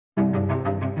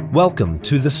Welcome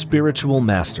to The Spiritual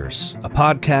Masters, a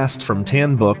podcast from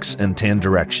Tan Books and Tan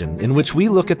Direction, in which we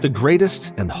look at the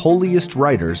greatest and holiest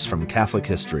writers from Catholic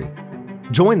history.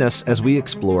 Join us as we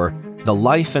explore the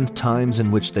life and times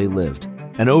in which they lived,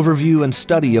 an overview and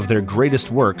study of their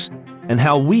greatest works, and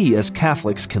how we as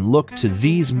Catholics can look to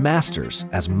these masters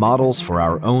as models for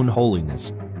our own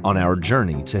holiness on our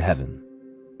journey to heaven.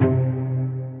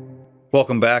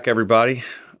 Welcome back, everybody.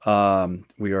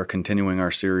 We are continuing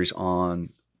our series on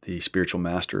the spiritual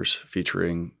masters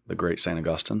featuring the great St.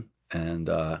 Augustine. And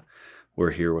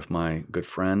we're here with my good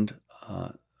friend,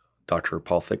 Dr.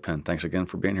 Paul Thigpen. Thanks again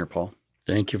for being here, Paul.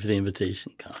 Thank you for the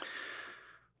invitation, Conor.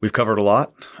 We've covered a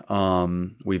lot.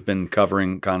 We've been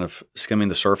covering, kind of skimming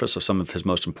the surface of some of his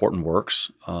most important works,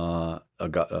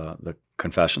 the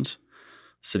Confessions,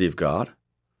 City of God,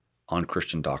 on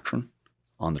Christian doctrine,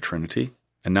 on the Trinity.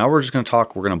 And now we're going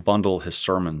to bundle his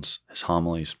sermons, his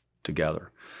homilies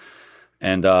together.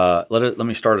 And let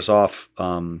me start us off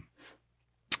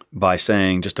by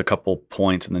saying just a couple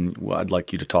points, and then I'd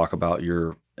like you to talk about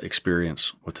your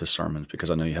experience with his sermons,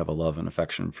 because I know you have a love and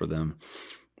affection for them.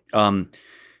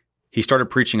 He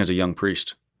started preaching as a young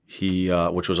priest,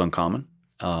 which was uncommon.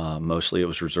 Mostly it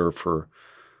was reserved for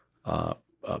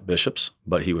bishops,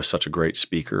 but he was such a great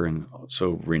speaker and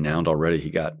so renowned already.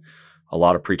 He got a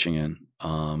lot of preaching in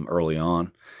early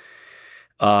on.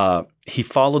 He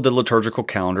followed the liturgical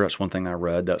calendar. That's one thing I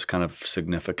read that's kind of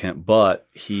significant. But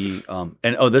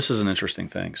this is an interesting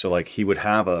thing. So like he would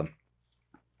have a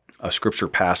scripture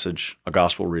passage, a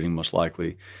gospel reading most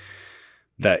likely,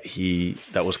 that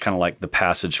was kind of like the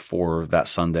passage for that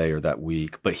Sunday or that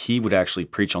week. But he would actually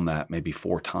preach on that maybe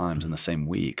 4 times in the same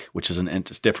week, which is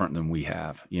it's different than we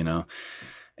have, you know.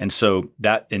 And so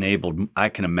that enabled, I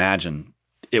can imagine,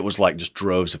 it was like just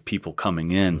droves of people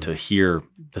coming in to hear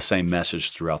the same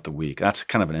message throughout the week. That's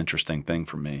kind of an interesting thing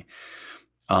for me.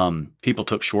 People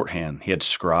took shorthand. He had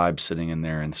scribes sitting in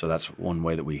there, and so that's one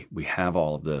way that we have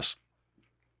all of this.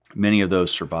 Many of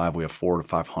those survive. We have 400 to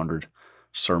 500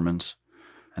 sermons,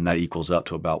 and that equals up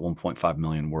to about 1.5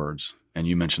 million words. And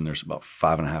you mentioned there's about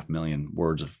 5.5 million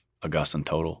words of Augustine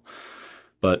total,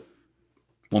 but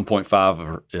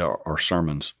 1.5 are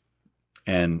sermons.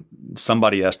 And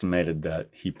somebody estimated that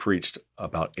he preached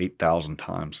about 8,000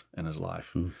 times in his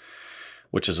life,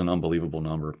 which is an unbelievable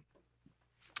number.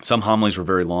 Some homilies were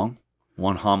very long.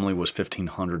 One homily was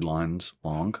 1,500 lines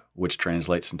long, which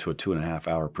translates into a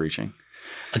 2.5-hour preaching.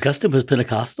 Augustine was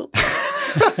Pentecostal?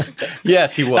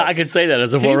 Yes, he was. I could say that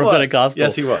as a former Pentecostal.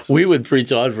 Yes, he was. We would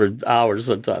preach on for hours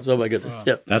sometimes. Oh, my goodness. Wow.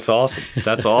 Yep. That's awesome.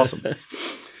 That's awesome.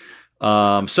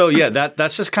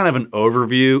 That's just kind of an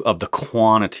overview of the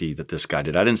quantity that this guy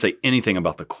did. I didn't say anything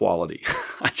about the quality.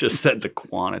 I just said the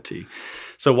quantity.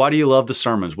 So why do you love the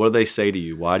sermons? What do they say to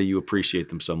you? Why do you appreciate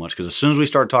them so much? Because as soon as we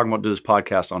started talking about this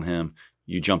podcast on him,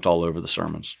 you jumped all over the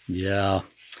sermons. Yeah.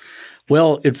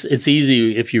 Well, it's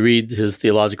easy if you read his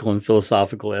theological and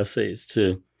philosophical essays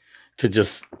to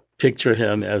just picture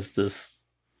him as this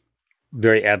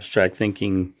very abstract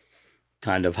thinking,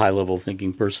 kind of high-level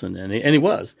thinking person, and he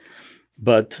was.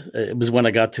 But it was when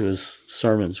I got to his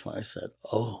sermons when I said,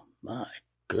 "Oh my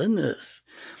goodness,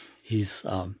 these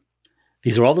are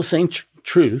all the same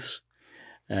truths,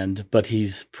 but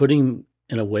he's putting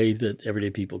in a way that everyday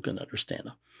people can understand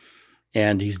them,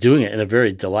 and he's doing it in a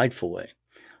very delightful way."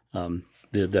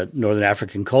 That Northern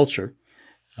African culture,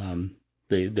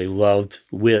 they loved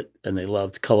wit and they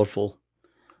loved colorful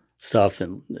stuff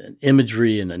and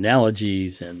imagery and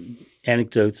analogies and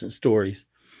anecdotes and stories.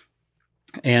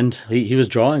 And he was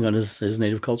drawing on his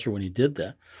native culture when he did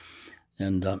that.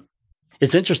 And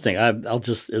it's interesting. I'll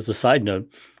just, as a side note,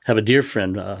 have a dear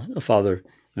friend, Father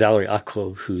Valerie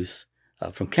Akko, who's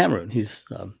from Cameroon. He's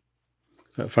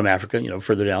from Africa,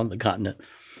 further down the continent.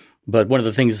 But one of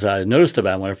the things I noticed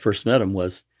about him when I first met him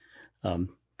was that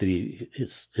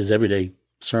his everyday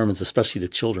sermons, especially to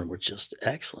children, were just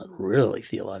excellent, really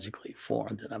theologically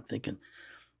formed. And I'm thinking,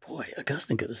 boy,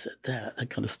 Augustine could have said that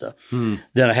kind of stuff.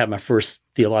 Then I had my first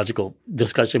theological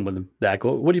discussion with him back.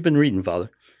 What have you been reading,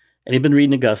 Father? And he'd been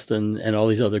reading Augustine and all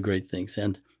these other great things.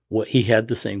 And he had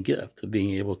the same gift of being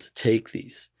able to take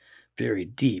these very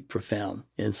deep, profound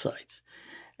insights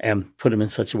and put them in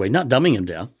such a way, not dumbing them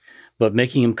down, but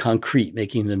making them concrete,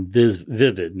 making them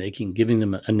vivid, giving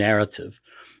them a narrative,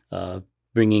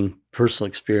 bringing personal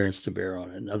experience to bear on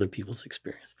it and other people's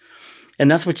experience. And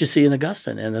that's what you see in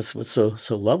Augustine, and that's what's so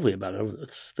lovely about it.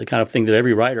 It's the kind of thing that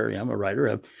every writer, I'm a writer,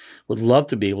 I would love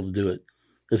to be able to do it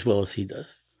as well as he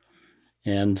does.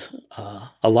 And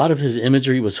a lot of his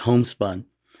imagery was homespun.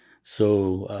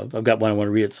 So I've got one I want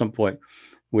to read at some point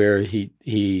where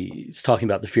he's talking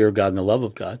about the fear of God and the love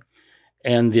of God.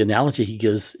 And the analogy he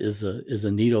gives is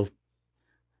a needle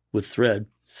with thread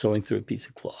sewing through a piece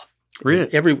of cloth.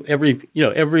 Really?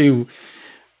 Every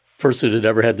person that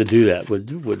ever had to do that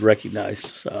would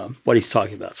recognize what he's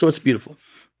talking about. So it's beautiful.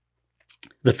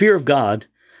 The fear of God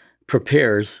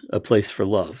prepares a place for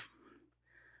love.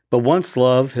 But once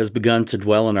love has begun to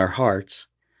dwell in our hearts,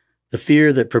 the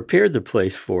fear that prepared the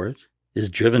place for it is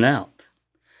driven out.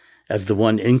 As the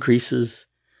one increases,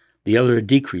 the other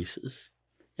decreases.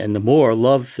 And the more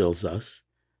love fills us,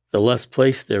 the less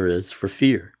place there is for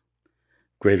fear.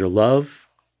 Greater love,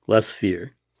 less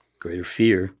fear. Greater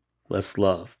fear, less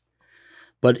love.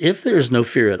 But if there is no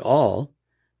fear at all,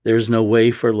 there is no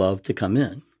way for love to come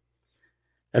in.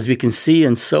 As we can see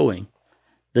in sewing,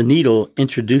 the needle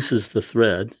introduces the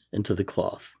thread into the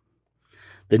cloth.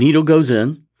 The needle goes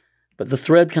in, but the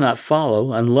thread cannot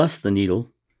follow unless the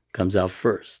needle comes out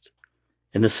first.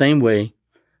 In the same way,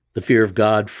 the fear of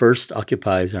God first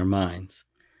occupies our minds,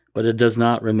 but it does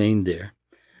not remain there,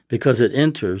 because it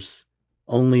enters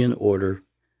only in order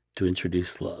to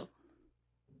introduce love.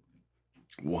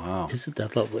 Wow. Isn't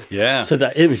that lovely? Yeah. So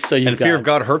and fear of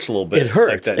God hurts a little bit. It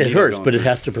hurts. Like it hurts, but it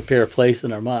has to prepare a place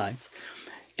in our minds.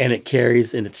 And it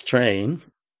carries in its train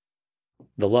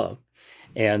the love.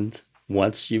 And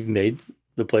once you've made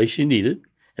the place you needed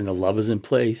and the love is in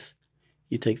place,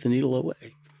 you take the needle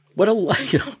away.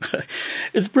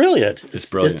 It's brilliant. It's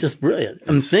brilliant. It's just brilliant.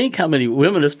 And think how many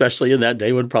women, especially in that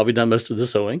day, would have probably done most of the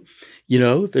sewing.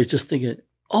 They're just thinking,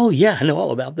 oh yeah, I know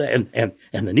all about that. And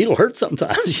the needle hurts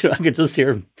sometimes. I could just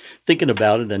hear him thinking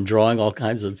about it and drawing all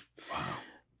kinds of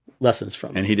lessons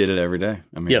from it. And he did it every day.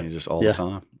 I mean, he just all the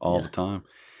time, all the time.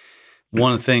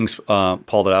 One of the things,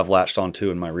 Paul, that I've latched onto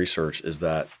in my research is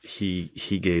that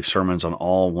he gave sermons on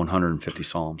all 150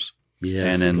 Psalms.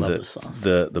 Yes, and in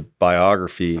the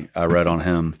biography I read on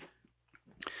him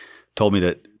told me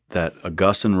that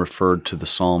Augustine referred to the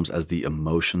Psalms as the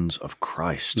emotions of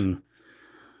Christ. Mm.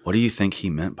 What do you think he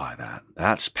meant by that?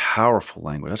 That's powerful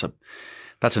language.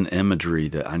 That's an imagery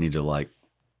that I need to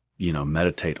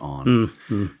meditate on.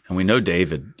 Mm-hmm. And we know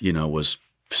David, was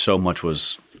so much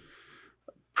was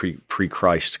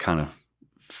pre-Christ kind of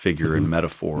figure and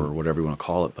metaphor or whatever you want to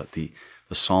call it, but the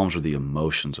Psalms are the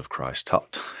emotions of Christ.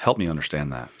 Help me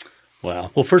understand that.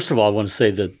 Wow. Well, first of all, I want to say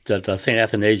that St.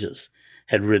 Athanasius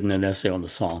had written an essay on the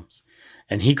Psalms,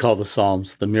 and he called the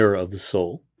Psalms the mirror of the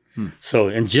soul. So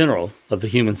in general, of the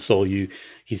human soul,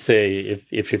 he say,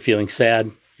 if you're feeling sad,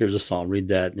 here's a psalm, read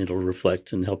that, and it'll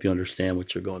reflect and help you understand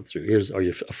what you're going through. Are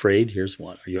you afraid? Here's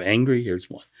one. Are you angry? Here's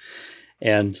one.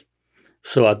 And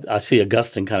so I see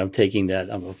Augustine kind of taking that,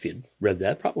 I don't know if you'd read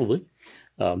that, probably,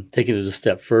 taking it a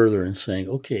step further and saying,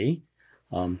 okay,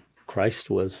 Christ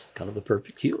was kind of the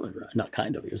perfect human, right? Not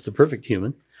kind of, he was the perfect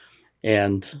human.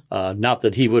 And not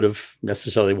that he would have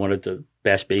necessarily wanted to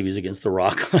bash babies against the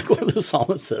rock, like what the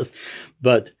psalmist says.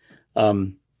 But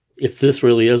if this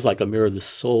really is like a mirror of the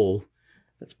soul,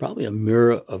 it's probably a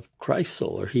mirror of Christ's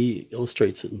soul, or he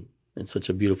illustrates it in such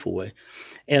a beautiful way.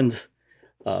 And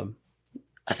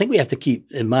I think we have to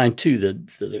keep in mind, too,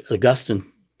 that Augustine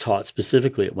taught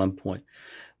specifically at one point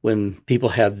when people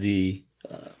had the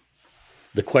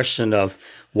question of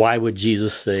why would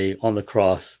Jesus say on the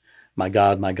cross, my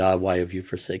God, why have you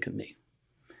forsaken me?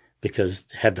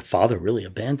 Because had the Father really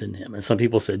abandoned him? And some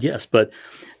people said yes, but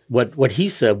what he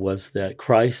said was that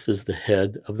Christ is the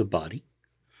head of the body,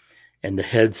 and the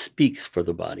head speaks for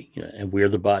the body, and we're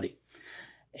the body.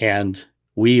 And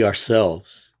we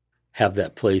ourselves have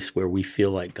that place where we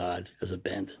feel like God has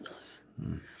abandoned us.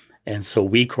 Mm. And so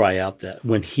we cry out that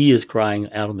when he is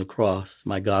crying out on the cross,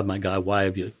 my God, why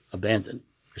have you abandoned,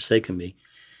 forsaken me?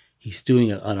 He's doing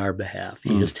it on our behalf.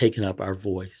 He has taken up our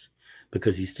voice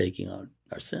because he's taking on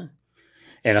our sin.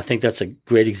 And I think that's a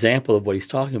great example of what he's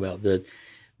talking about,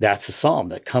 that's a psalm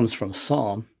that comes from a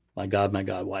psalm. My God,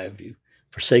 why have you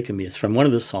forsaken me? It's from one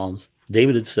of the psalms.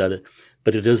 David had said it,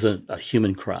 but it isn't a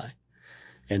human cry.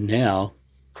 And now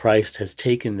Christ has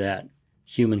taken that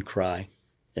human cry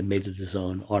and made it his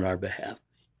own on our behalf.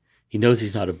 He knows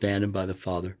he's not abandoned by the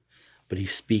Father, but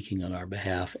he's speaking on our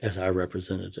behalf as our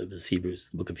representative, as the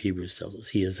book of Hebrews tells us.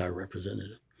 He is our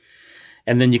representative.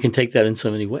 And then you can take that in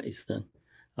so many ways then.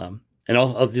 And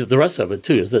all of the rest of it,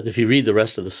 too, is that if you read the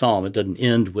rest of the psalm, it doesn't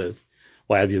end with,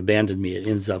 why have you abandoned me? It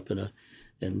ends up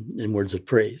in words of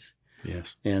praise.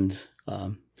 Yes. And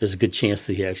there's a good chance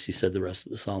that he actually said the rest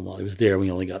of the psalm while he was there.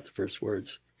 We only got the first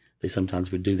words. They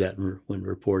sometimes would do that when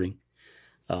reporting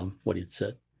what he had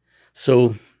said.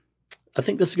 So I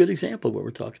think that's a good example of what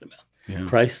we're talking about. Yeah.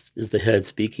 Christ is the head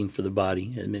speaking for the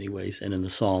body in many ways. And in the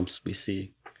Psalms, we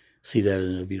see that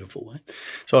in a beautiful way.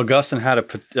 So Augustine had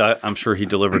I'm sure he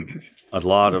delivered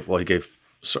he gave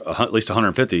at least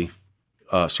 150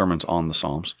 sermons on the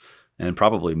Psalms, and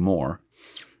probably more.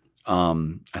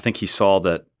 I think he saw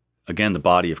that, again, the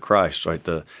body of Christ, right?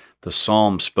 The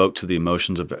Psalm spoke to the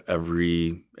emotions of the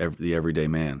everyday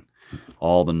man,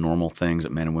 all the normal things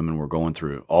that men and women were going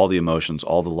through, all the emotions,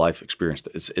 all the life experience.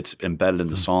 It's embedded in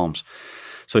the Psalms.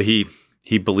 So he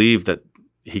believed that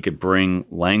he could bring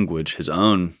language, his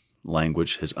own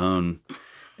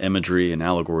imagery and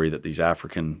allegory that these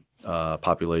African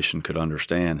population could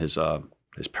understand, his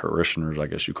parishioners, I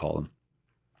guess you call them.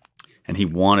 And he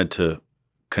wanted to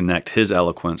connect his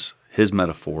eloquence, his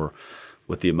metaphor,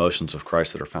 with the emotions of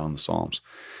Christ that are found in the Psalms.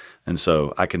 And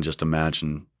so I can just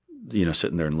imagine,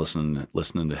 sitting there and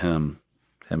listening to him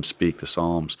speak the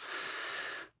Psalms.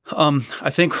 I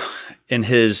think in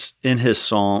his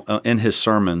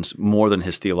sermons, more than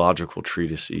his theological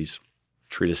treatises,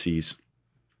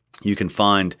 you can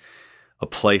find a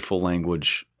playful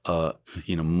language,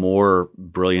 more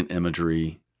brilliant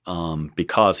imagery,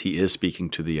 because he is speaking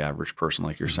to the average person,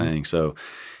 like you're saying. So,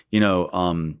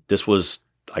 this was,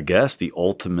 I guess, the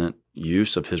ultimate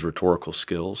use of his rhetorical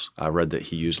skills. I read that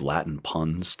he used Latin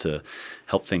puns to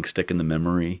help things stick in the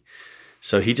memory.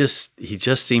 So he just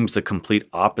seems the complete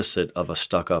opposite of a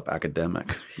stuck-up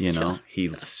academic. He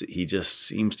just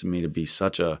seems to me to be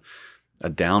such a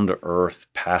down-to-earth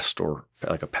pastor,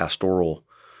 like a pastoral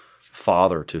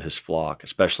father to his flock,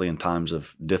 especially in times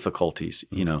of difficulties.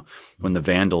 When the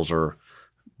Vandals are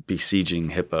besieging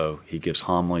Hippo, he gives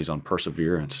homilies on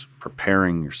perseverance,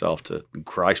 preparing yourself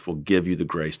Christ will give you the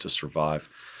grace to survive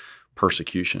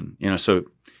persecution. So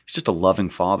he's just a loving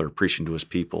father preaching to his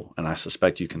people, and I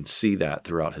suspect you can see that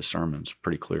throughout his sermons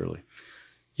pretty clearly.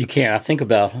 You can. I think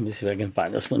about, let me see if I can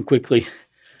find this one quickly.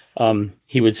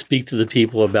 He would speak to the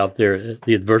people about the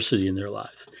adversity in their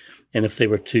lives, and if they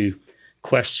were to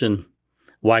question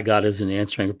why God isn't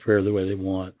answering a prayer the way they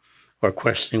want, or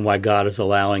questioning why God is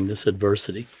allowing this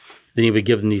adversity, then he would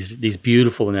give them these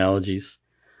beautiful analogies.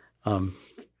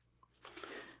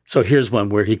 So here's one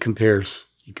where he compares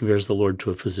the Lord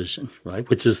to a physician, right?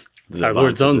 Which is our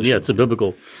Lord's own. Yeah, it's a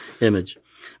biblical image.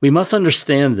 We must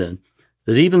understand then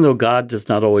that even though God does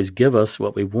not always give us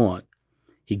what we want,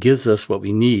 he gives us what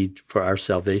we need for our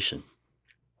salvation.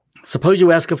 Suppose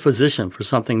you ask a physician for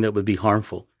something that would be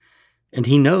harmful, and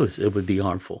he knows it would be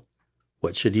harmful.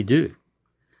 What should he do?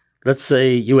 Let's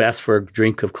say you ask for a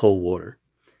drink of cold water.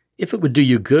 If it would do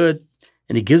you good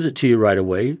and he gives it to you right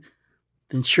away,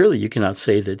 then surely you cannot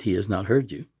say that he has not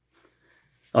heard you.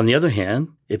 On the other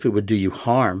hand, if it would do you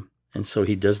harm and so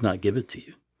he does not give it to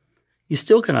you, you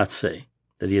still cannot say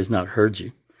that he has not heard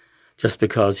you just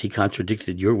because he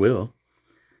contradicted your will.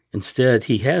 Instead,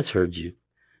 he has heard you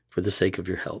for the sake of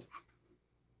your health.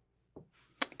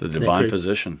 The divine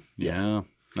physician. Yeah.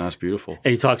 That's beautiful.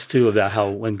 And he talks, too, about how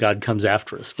when God comes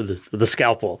after us with the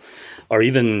scalpel, or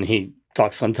even he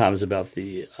talks sometimes about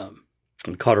the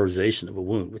cauterization of a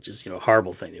wound, which is a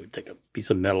horrible thing. They would take a piece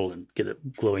of metal and get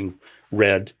it glowing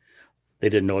red. They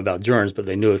didn't know about germs, but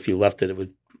they knew if you left it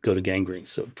would go to gangrene,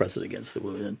 so press it against the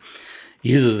wound. And he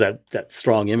uses that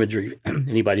strong imagery.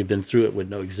 Anybody who'd been through it would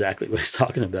know exactly what he's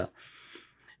talking about.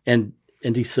 And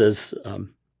he says,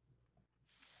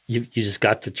 you just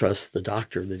got to trust the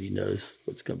doctor that he knows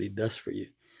what's going to be best for you.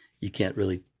 You can't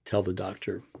really tell the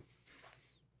doctor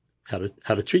how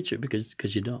to treat you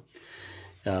because you don't.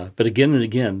 But again and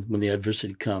again, when the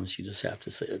adversity comes, you just have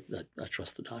to say, I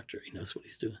trust the doctor. He knows what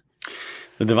he's doing.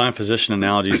 The divine physician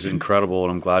analogy is incredible,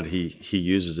 and I'm glad he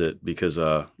uses it because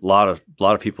a lot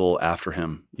of people after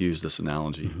him use this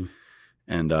analogy. Mm-hmm.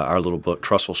 And our little book,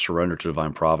 Trustful Surrender to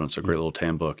Divine Providence, a great little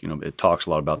tan book, it talks a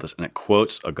lot about this. And it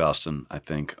quotes Augustine, I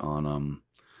think, on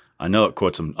I know it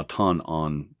quotes him a ton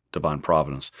on divine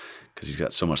providence because he's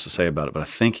got so much to say about it. But I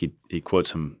think he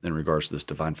quotes him in regards to this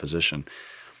divine physician.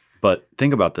 But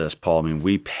think about this, Paul.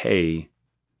 We pay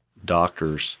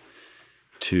doctors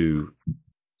to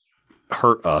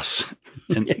hurt us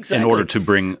in order to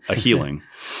bring a healing.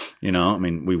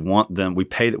 We want them. We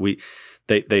pay that.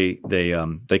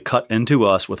 They cut into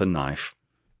us with a knife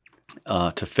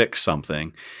to fix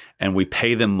something, and we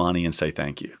pay them money and say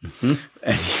thank you. Mm-hmm.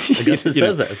 And Augustine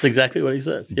says that. That's exactly what he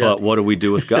says. Yeah. But what do we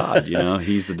do with God?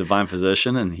 He's the divine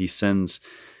physician, and he sends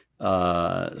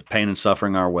pain and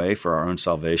suffering our way for our own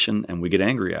salvation, and we get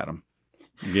angry at him.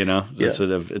 It's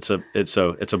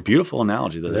a beautiful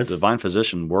analogy. The divine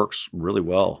physician works really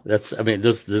well.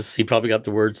 This he probably got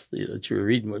the words that you were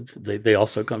reading. They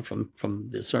also come from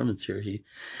the sermons here.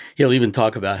 He'll even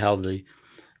talk about how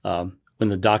when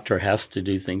the doctor has to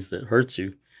do things that hurts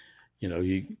you,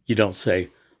 you don't say,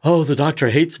 "Oh, the doctor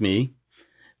hates me."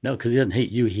 No, because he doesn't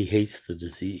hate you. He hates the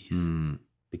disease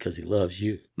because he loves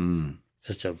you.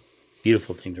 Such a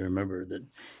beautiful thing to remember, that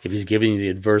if he's giving you the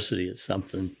adversity, it's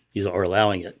something, or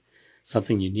allowing it,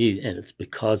 something you need, and it's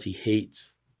because he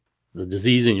hates the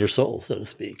disease in your soul, so to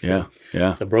speak. Yeah,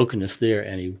 yeah. The brokenness there,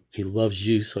 and he loves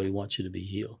you, so he wants you to be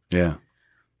healed. Yeah.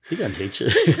 He doesn't hate you.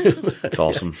 That's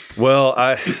awesome. Well,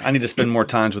 I need to spend more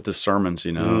times with his sermons,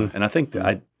 and I think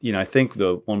I think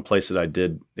the one place that I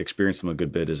did experience them a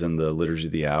good bit is in the Liturgy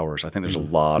of the Hours. I think there's a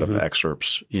lot of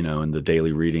excerpts, in the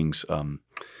daily readings.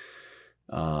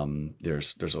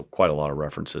 There's quite a lot of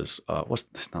references.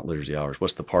 It's not Liturgy of the Hours.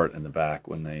 What's the part in the back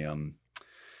when they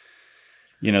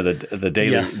the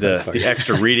daily the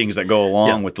extra readings that go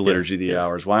along with the Liturgy of the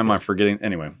Hours? Why am I forgetting?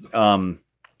 Anyway, and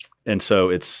so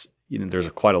it's. There's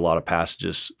quite a lot of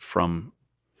passages from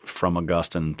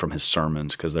Augustine, from his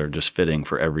sermons, because they're just fitting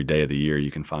for every day of the year.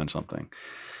 You can find something.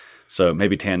 So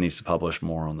maybe Tan needs to publish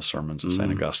more on the sermons of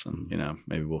St. Augustine.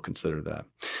 Maybe we'll consider that.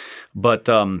 But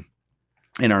in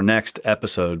our next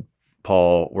episode,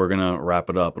 Paul, we're going to wrap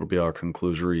it up. It'll be our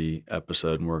conclusory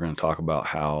episode, and we're going to talk about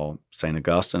how St.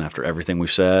 Augustine, after everything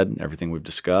we've said, everything we've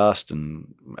discussed,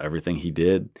 and everything he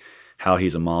did, how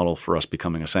he's a model for us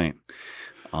becoming a saint.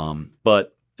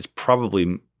 But it's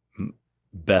probably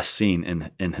best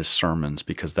seen in his sermons,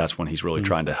 because that's when he's really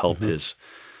trying to help his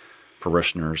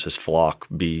parishioners, his flock,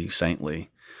 be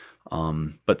saintly.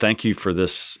 But thank you for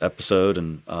this episode.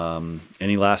 And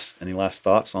any last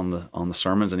thoughts on the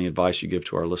sermons? Any advice you give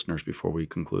to our listeners before we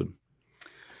conclude?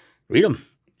 Read them.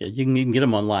 Yeah, you can get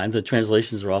them online. The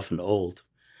translations are often old,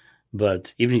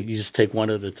 but even if you just take one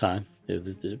at a time,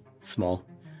 they're small.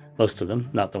 Most of them,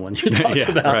 not the one you talked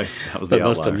about, right. That was but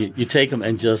most of them, you take them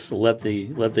and just let the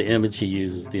image he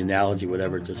uses, the analogy,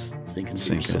 whatever, just sink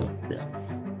into your soul. Yeah.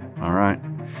 All right.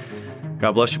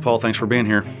 God bless you, Paul. Thanks for being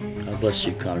here. God bless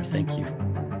you, Conor. Thank you.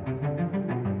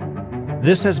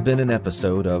 This has been an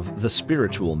episode of The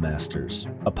Spiritual Masters,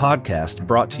 a podcast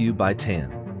brought to you by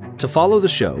Tan. To follow the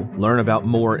show, learn about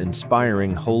more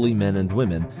inspiring holy men and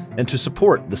women, and to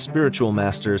support The Spiritual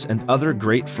Masters and other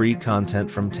great free content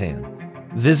from Tan,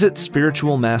 visit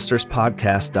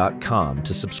spiritualmasterspodcast.com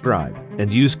to subscribe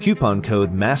and use coupon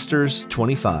code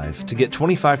MASTERS25 to get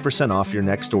 25% off your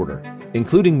next order,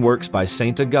 including works by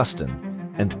St.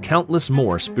 Augustine and countless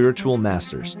more spiritual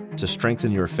masters to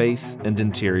strengthen your faith and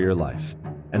interior life.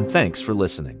 And thanks for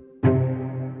listening.